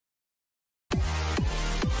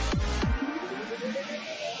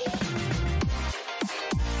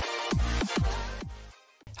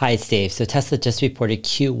Hi, it's Dave. So Tesla just reported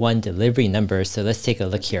Q1 delivery numbers. So let's take a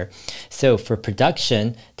look here. So for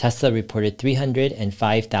production, Tesla reported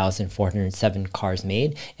 305,407 cars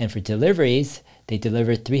made. And for deliveries, they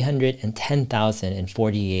delivered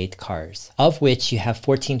 310,048 cars, of which you have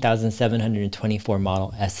 14,724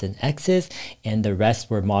 Model S and X's, and the rest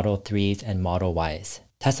were Model 3s and Model Ys.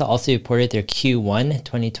 Tesla also reported their Q1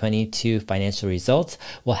 2022 financial results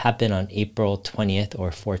will happen on April 20th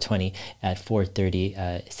or 4/20 at 4:30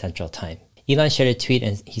 Central Time. Elon shared a tweet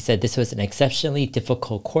and he said this was an exceptionally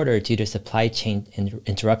difficult quarter due to supply chain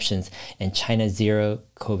interruptions and China's zero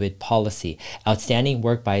COVID policy. Outstanding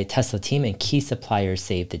work by Tesla team and key suppliers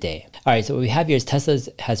saved the day. All right, so what we have here is Tesla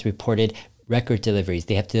has reported record deliveries.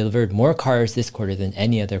 They have delivered more cars this quarter than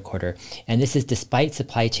any other quarter. And this is despite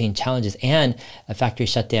supply chain challenges and a factory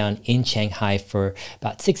shutdown in Shanghai for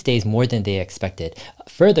about 6 days more than they expected.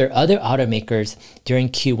 Further, other automakers during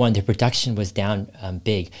Q1, their production was down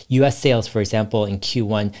big. US sales, for example, in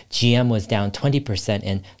Q1, GM was down 20%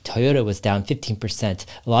 and Toyota was down 15%.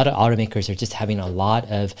 A lot of automakers are just having a lot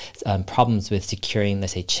of problems with securing,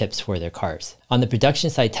 let's say, chips for their cars. On the production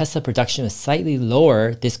side, Tesla production was slightly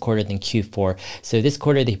lower this quarter than Q4. So this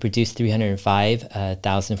quarter, they produced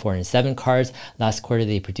 305,407 cars. Last quarter,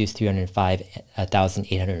 they produced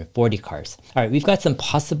 305,840 cars. All right, we've got some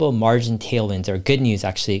possible margin tailwinds, or good news,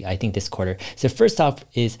 actually, I think, this quarter. So first off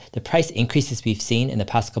is the price increases we've seen in the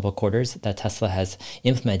past couple of quarters that Tesla has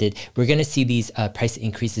implemented. We're going to see these price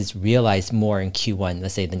increases realized more in Q1,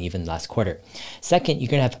 let's say, than even last quarter. Second, you're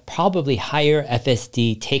going to have probably higher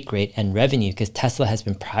FSD take rate and revenue because Tesla has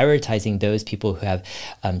been prioritizing those people who have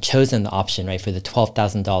chosen the option, right, for the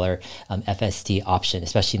 $12,000 FSD option,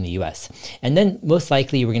 especially in the US. And then most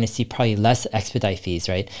likely we're going to see probably less expedite fees,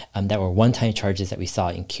 right, that were one-time charges that we saw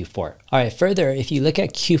in Q4. All right, further, if you look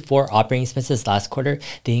at Q4 operating expenses last quarter,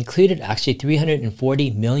 they included actually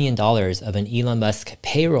 $340 million of an Elon Musk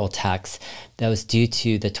payroll tax that was due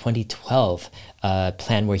to the 2012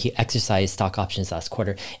 plan where he exercised stock options last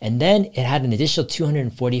quarter. And then it had an additional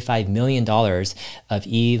 $245 million of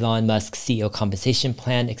Elon Musk's CEO compensation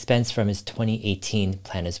plan expense from his 2018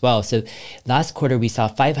 plan as well. So last quarter, we saw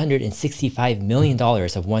 $565 million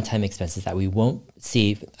of one-time expenses that we won't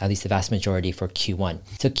see, at least the vast majority, for Q1.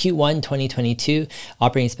 So Q1 2022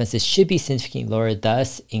 operating expenses should be significantly lower,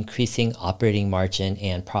 thus increasing operating margin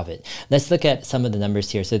and profit. Let's look at some of the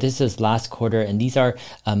numbers here. So this is last quarter, and these are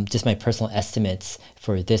just my personal estimates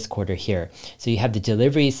for this quarter here. So you have the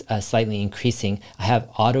deliveries slightly increasing. I have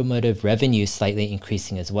automotive revenue slightly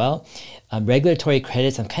increasing as well. Regulatory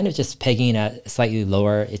credits, I'm kind of just pegging at slightly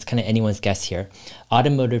lower. It's kind of anyone's guess here.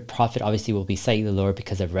 Automotive profit obviously will be slightly lower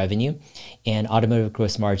because of revenue. And automotive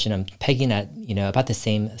gross margin, I'm pegging at, about the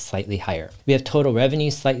same, slightly higher. We have total revenue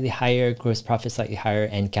slightly higher, gross profit slightly higher,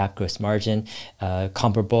 and GAAP gross margin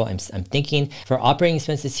comparable. I'm thinking for operating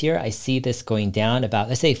expenses here, I see this going down about,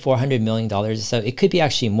 let's say, $400 million or so. It could be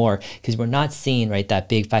actually more because we're not seeing, right, that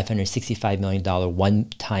big $565 million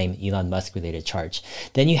one-time Elon Musk related charge.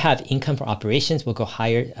 Then you have income for operations will go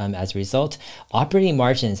higher as a result. Operating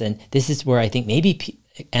margins, and this is where I think maybe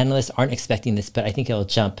analysts aren't expecting this, but I think it'll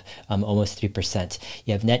jump almost 3%.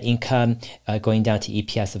 You have net income going down to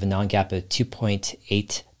EPS of a non-GAAP of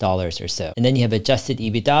 $2.8 or so. And then you have adjusted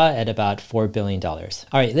EBITDA at about $4 billion. All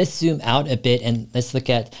right, let's zoom out a bit and let's look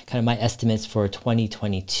at kind of my estimates for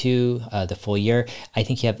 2022, the full year. I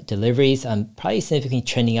think you have deliveries probably significantly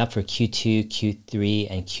trending up for Q2, Q3,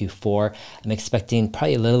 and Q4. I'm expecting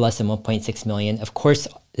probably a little less than 1.6 million. Of course,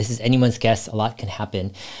 this is anyone's guess. A lot can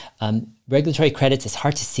happen. Regulatory credits, it's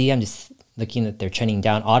hard to see. I'm just looking that they're trending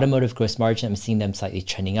down. Automotive gross margin, I'm seeing them slightly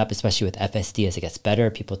trending up, especially with FSD as it gets better.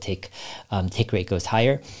 People take rate goes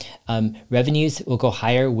higher. Revenues will go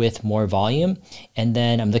higher with more volume. And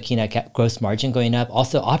then I'm looking at gross margin going up.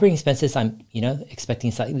 Also, operating expenses, I'm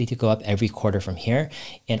expecting slightly to go up every quarter from here.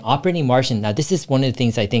 And operating margin, now this is one of the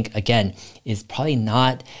things I think, again, is probably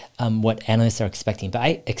not what analysts are expecting. But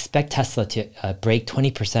I expect Tesla to break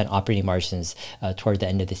 20% operating margins toward the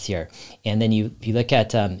end of this year. And then if you look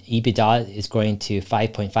at EBITDA is growing to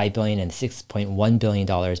 $5.5 billion and $6.1 billion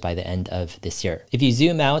by the end of this year. If you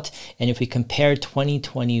zoom out and if we compare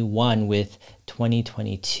 2021 with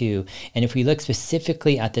 2022, and if we look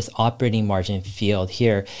specifically at this operating margin field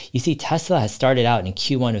here, you see Tesla has started out in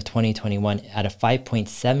Q1 of 2021 at a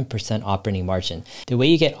 5.7% operating margin. The way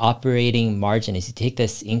you get operating margin is you take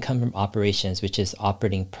this income from operations, which is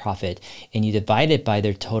operating profit, and you divide it by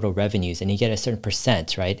their total revenues, and you get a certain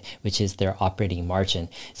percent, right, which is their operating margin.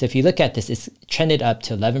 So if you look at this, it's trended up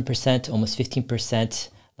to 11%, almost 15%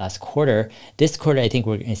 last quarter. This quarter, I think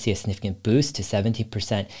we're going to see a significant boost to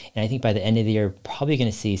 17%. And I think by the end of the year, probably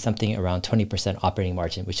going to see something around 20% operating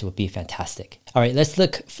margin, which will be fantastic. All right, let's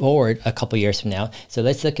look forward a couple years from now. So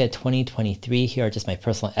let's look at 2023. Here are just my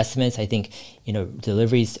personal estimates. I think,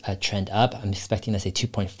 deliveries trend up. I'm expecting, let's say,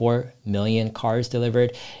 2.4 million cars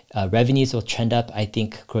delivered. Revenues will trend up. I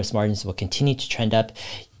think gross margins will continue to trend up.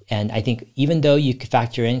 And I think even though you could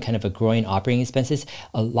factor in kind of a growing operating expenses,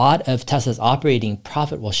 a lot of Tesla's operating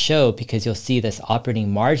profit will show because you'll see this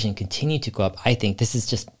operating margin continue to go up. I think this is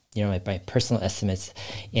just my personal estimates,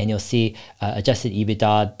 and you'll see adjusted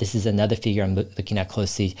EBITDA. This is another figure I'm looking at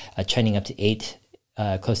closely, trending up to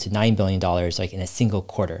close to $9 billion like in a single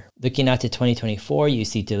quarter. Looking out to 2024, you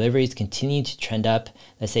see deliveries continue to trend up,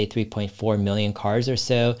 let's say 3.4 million cars or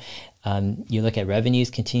so. You look at revenues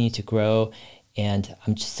continue to grow. And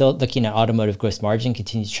I'm still looking at automotive gross margin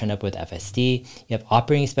continue to trend up with FSD. You have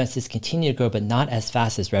operating expenses continue to grow, but not as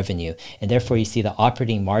fast as revenue. And therefore, you see the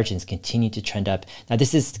operating margins continue to trend up. Now,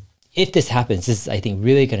 if this happens, this is, I think,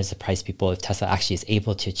 really going to surprise people if Tesla actually is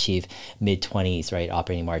able to achieve mid-20s, right,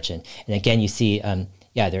 operating margin. And again, you see,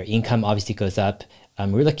 their income obviously goes up.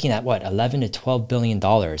 We're looking at what, $11 to $12 billion,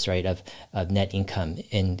 right, of net income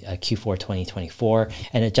in Q4 2024,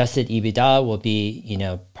 and adjusted EBITDA will be,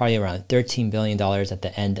 probably around $13 billion at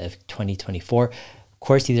the end of 2024. Of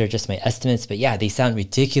course, these are just my estimates, but yeah, they sound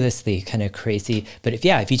ridiculously kind of crazy. But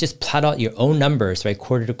if you just plot out your own numbers, right,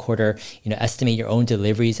 quarter to quarter, estimate your own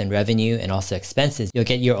deliveries and revenue and also expenses, you'll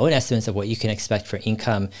get your own estimates of what you can expect for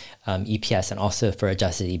income, EPS, and also for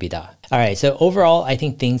adjusted EBITDA. All right, so overall, I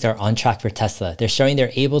think things are on track for Tesla. They're showing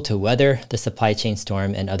they're able to weather the supply chain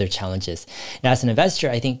storm and other challenges. Now, as an investor,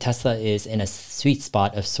 I think Tesla is in a sweet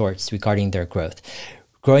spot of sorts regarding their growth.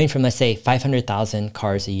 Growing from, let's say, 500,000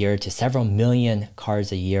 cars a year to several million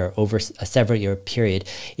cars a year over a several year period,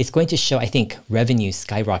 it's going to show, I think, revenue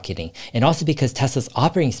skyrocketing. And also because Tesla's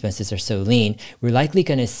operating expenses are so lean, we're likely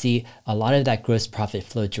going to see a lot of that gross profit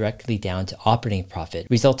flow directly down to operating profit,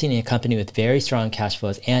 resulting in a company with very strong cash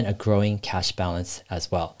flows and a growing cash balance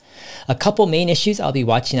as well. A couple main issues I'll be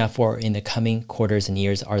watching out for in the coming quarters and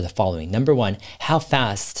years are the following. Number one, how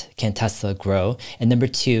fast can Tesla grow? And number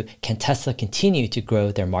two, can Tesla continue to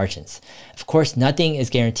grow their margins? Of course, nothing is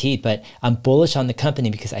guaranteed, but I'm bullish on the company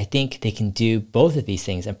because I think they can do both of these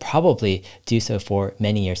things and probably do so for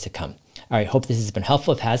many years to come. All right, hope this has been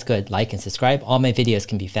helpful. If it has, go ahead, like and subscribe. All my videos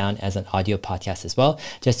can be found as an audio podcast as well.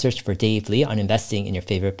 Just search for Dave Lee on investing in your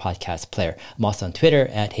favorite podcast player. I'm also on Twitter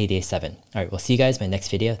at Heyday7. All right, we'll see you guys in my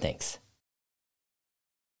next video. Thanks.